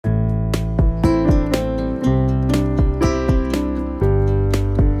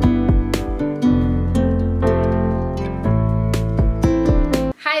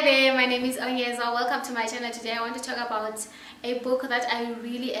my channel. Today I want to talk about a book that I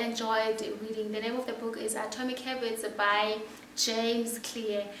really enjoyed reading. The name of the book is Atomic Habits by James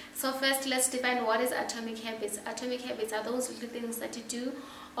Clear. So first, let's define what is atomic habits. Atomic habits are those little things that you do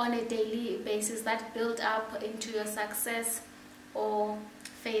on a daily basis that build up into your success or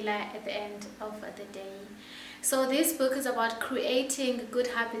failure at the end of the day. So this book is about creating good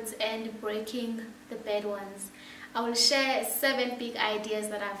habits and breaking the bad ones. I will share 7 big ideas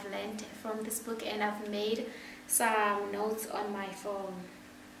that I've learned from this book, and I've made some notes on my phone.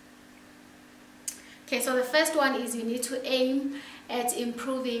 Okay, so the first one is you need to aim at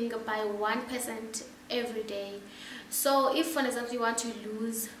improving by 1% every day. So if, for example, you want to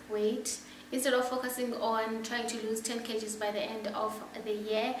lose weight, instead of focusing on trying to lose 10 kgs by the end of the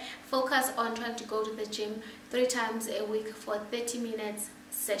year, focus on trying to go to the gym 3 times a week for 30 minutes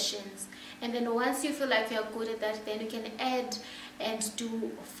sessions. And then once you feel like you're good at that, then you can add and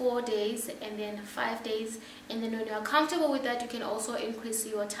do 4 days and then 5 days. And then when you're comfortable with that, you can also increase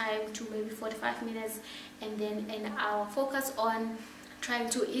your time to maybe 45 minutes and then an hour. Focus on trying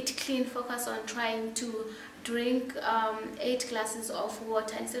to eat clean, focus on trying to drink 8 glasses of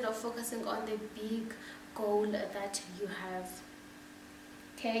water instead of focusing on the big goal that you have.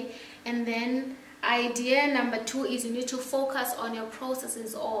 Okay, and then idea number 2 is you need to focus on your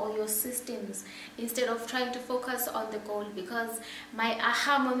processes or your systems instead of trying to focus on the goal, because my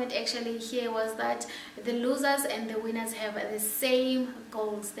aha moment actually here was that the losers and the winners have the same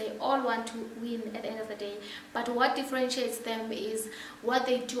goals. They all want to win at the end of the day, but what differentiates them is what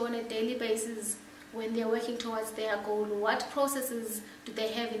they do on a daily basis when they're working towards their goal. What processes do they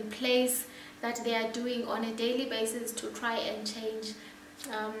have in place that they are doing on a daily basis to try and change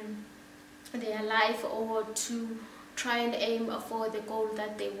their life, or to try and aim for the goal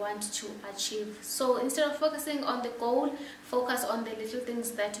that they want to achieve. So instead of focusing on the goal, focus on the little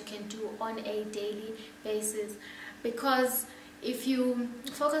things that you can do on a daily basis, because if you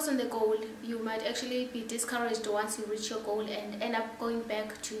focus on the goal, you might actually be discouraged once you reach your goal and end up going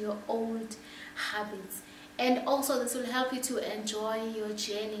back to your old habits. And also this will help you to enjoy your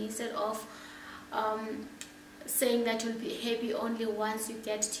journey instead of saying that you'll be happy only once you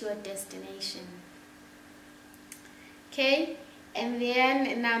get to your destination. Okay, and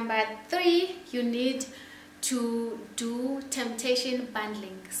then number 3, you need to do temptation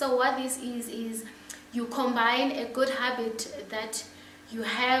bundling. So what this is you combine a good habit that you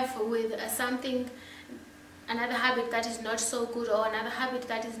have with another habit that is not so good, or another habit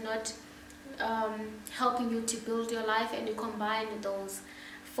that is not helping you to build your life, and you combine those.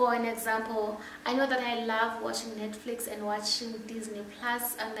 For an example, I know that I love watching Netflix and watching Disney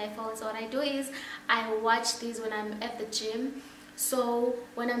Plus on my phone. So what I do is I watch these when I'm at the gym. So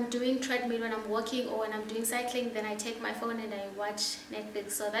when I'm doing treadmill, when I'm walking, or when I'm doing cycling, then I take my phone and I watch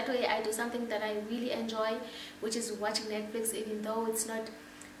Netflix. So that way I do something that I really enjoy, which is watching Netflix, even though it's not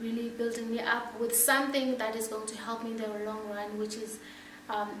really building me up with something that is going to help me in the long run, which is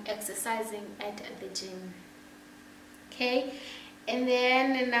exercising at the gym. Okay. And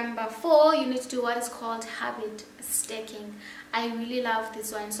then number 4, you need to do what is called habit stacking. I really love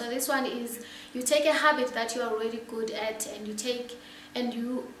this one. So this one is you take a habit that you are already good at, and you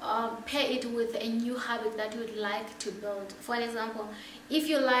pair it with a new habit that you would like to build. For example, if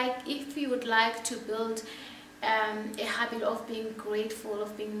you would like to build a habit of being grateful,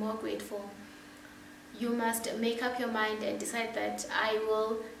 of being more grateful, you must make up your mind and decide that I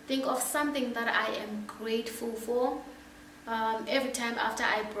will think of something that I am grateful for every time after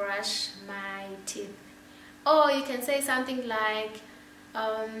I brush my teeth. Or you can say something like,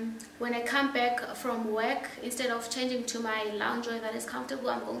 when I come back from work, instead of changing to my loungewear that is comfortable,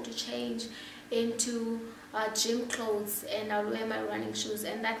 I'm going to change into gym clothes and I'll wear my running shoes.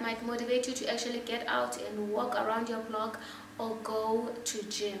 And that might motivate you to actually get out and walk around your block or go to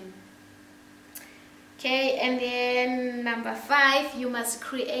gym. Okay, and then number 5, you must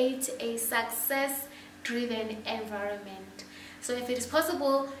create a success-driven environment. So if it is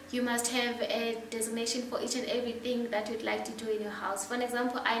possible, you must have a designation for each and everything that you'd like to do in your house. For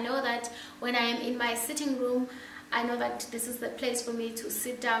example, I know that when I am in my sitting room, I know that this is the place for me to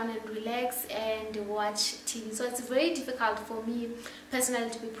sit down and relax and watch TV. So it's very difficult for me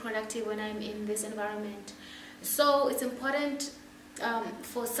personally to be productive when I'm in this environment. So it's important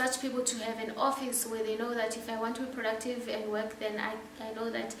for such people to have an office where they know that if I want to be productive and work, then I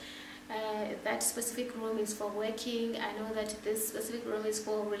know that that specific room is for working. I know that this specific room is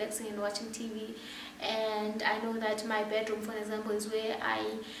for relaxing and watching TV, and I know that my bedroom, for example, is where I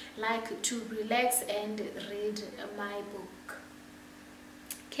like to relax and read my book.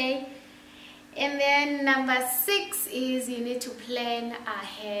 Okay, And then number 6 is you need to plan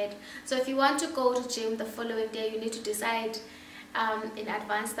ahead. So if you want to go to gym the following day, you need to decide in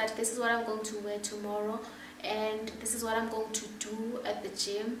advance that this is what I'm going to wear tomorrow, and this is what I'm going to do at the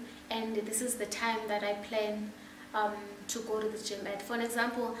gym, and this is the time that I plan to go to the gym at. For an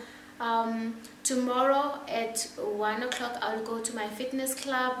example, tomorrow at 1 o'clock I'll go to my fitness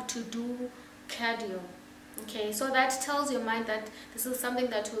club to do cardio. Okay, so that tells your mind that this is something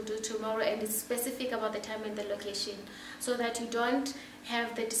that we'll do tomorrow, and it's specific about the time and the location, so that you don't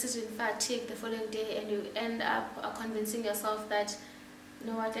have the decision fatigue the following day and you end up convincing yourself that, you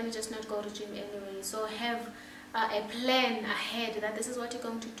know what, let me just not go to gym anyway. So have a plan ahead that this is what you're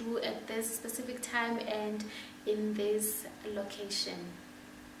going to do at this specific time and in this location.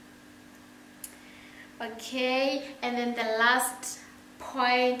 Okay, and then the last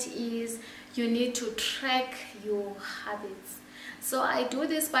point is you need to track your habits. So I do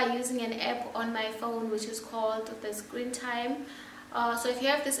this by using an app on my phone which is called the Screen Time. So if you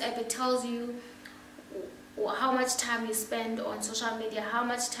have this app, it tells you how much time you spend on social media, how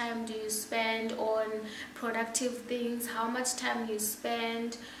much time do you spend on productive things, how much time you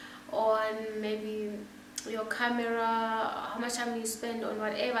spend on maybe your camera, how much time you spend on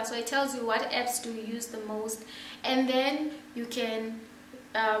whatever. So it tells you what apps do you use the most, and then you can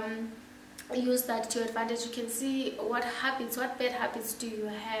use that to your advantage. You can see what habits, what bad habits do you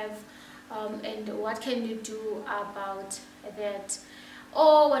have, and what can you do about that.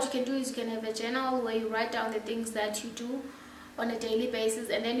 Or what you can do is you can have a journal where you write down the things that you do on a daily basis,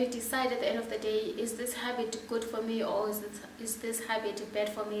 and then you decide at the end of the day, is this habit good for me, or is this habit bad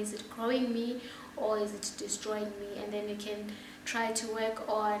for me? Is it growing me or is it destroying me? And then you can try to work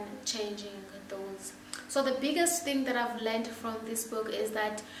on changing those. So the biggest thing that I've learned from this book is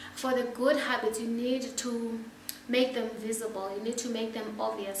that for the good habits, you need to make them visible, you need to make them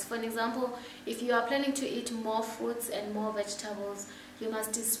obvious. For an example, if you are planning to eat more fruits and more vegetables, you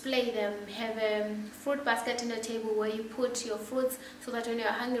must display them. Have a fruit basket in your table where you put your fruits, so that when you're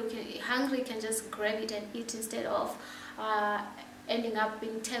hungry you can just grab it and eat, instead of ending up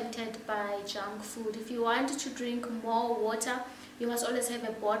being tempted by junk food. If you want to drink more water, you must always have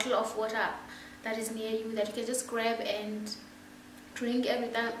a bottle of water that is near you that you can just grab and drink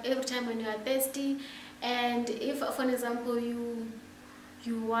every time when you are thirsty. And if, for an example, you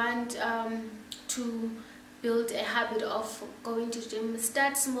want to build a habit of going to gym,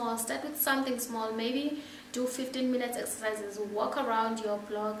 start small, start with something small. Maybe do 15 minutes exercises, walk around your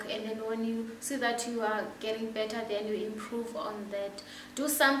block, and then when you see that you are getting better, then you improve on that. Do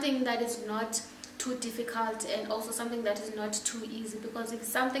something that is not too difficult, and also something that is not too easy, because if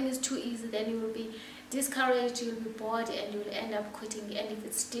something is too easy, then you will be discouraged, you'll be bored, and you'll end up quitting. And if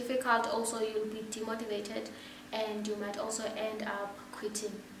it's difficult, also you'll be demotivated and you might also end up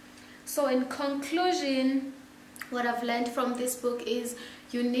quitting. So in conclusion, what I've learned from this book is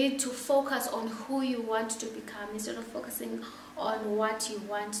you need to focus on who you want to become instead of focusing on what you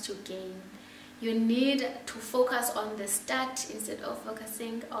want to gain. You need to focus on the start instead of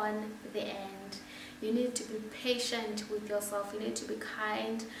focusing on the end. You need to be patient with yourself. You need to be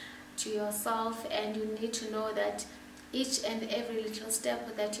kind to yourself, and you need to know that each and every little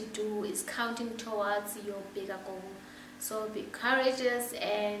step that you do is counting towards your bigger goal. So be courageous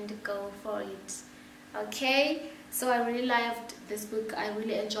and go for it. Okay, so I really loved this book. I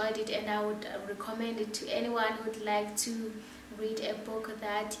really enjoyed it, and I would recommend it to anyone who would like to read a book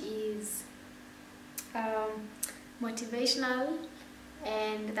that is motivational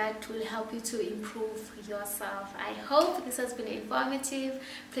and that will help you to improve yourself. I hope this has been informative.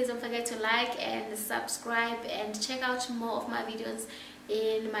 Please don't forget to like and subscribe, and check out more of my videos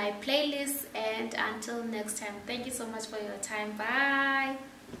in my playlist. And until next time, thank you so much for your time. Bye.